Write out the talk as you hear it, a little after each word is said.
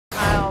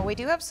Well, we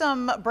do have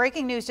some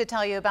breaking news to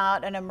tell you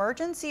about. An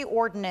emergency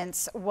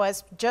ordinance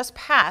was just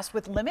passed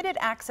with limited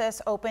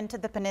access open to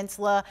the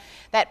peninsula.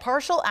 That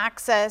partial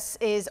access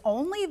is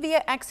only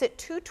via exit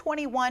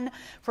 221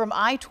 from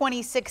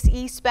I-26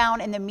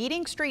 eastbound and the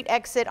Meeting Street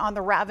exit on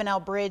the Ravenel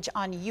Bridge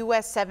on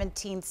US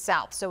 17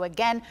 South. So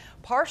again,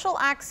 partial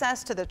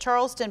access to the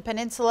Charleston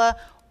Peninsula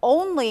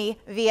only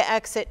via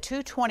exit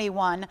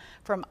 221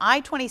 from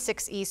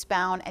I-26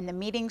 eastbound and the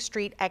Meeting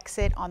Street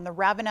exit on the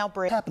Ravenel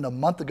Bridge. It happened a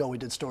month ago. We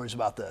did stories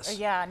about this.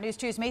 Yeah, News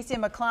 2's Macy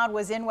McLeod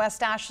was in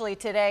West Ashley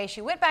today. She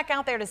went back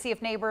out there to see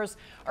if neighbors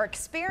are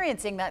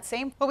experiencing that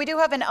same. But we do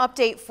have an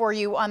update for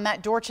you on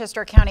that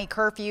Dorchester County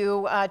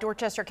curfew.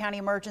 Dorchester County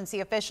emergency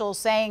officials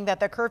saying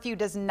that the curfew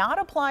does not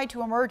apply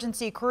to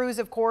emergency crews,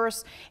 of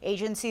course.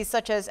 Agencies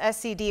such as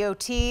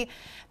SCDOT,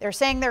 they're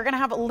saying they're going to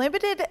have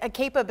limited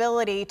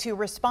capability to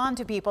respond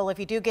to people if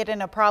you do get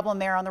in a problem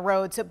there on the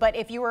roads. But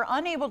if you are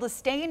unable to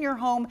stay in your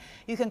home,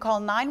 you can call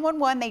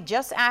 911. They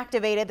just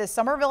activated the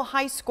Somerville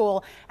High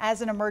School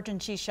as an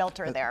emergency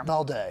shelter there.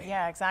 All day.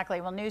 Yeah,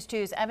 exactly. Well, News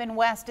 2's Evan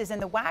West is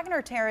in the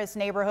Wagner Terrace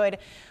neighborhood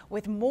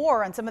with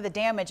more on some of the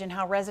damage and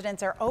how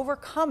residents are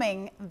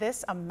overcoming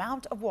this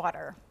amount of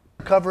water.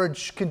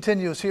 Coverage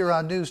continues here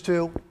on News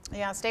 2.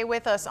 Yeah, stay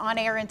with us on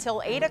air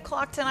until 8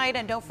 o'clock tonight.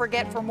 And don't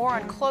forget, for more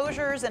on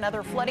closures and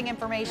other flooding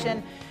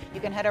information, you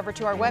can head over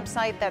to our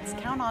website. That's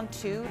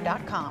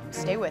counton2.com.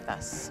 Stay with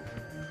us.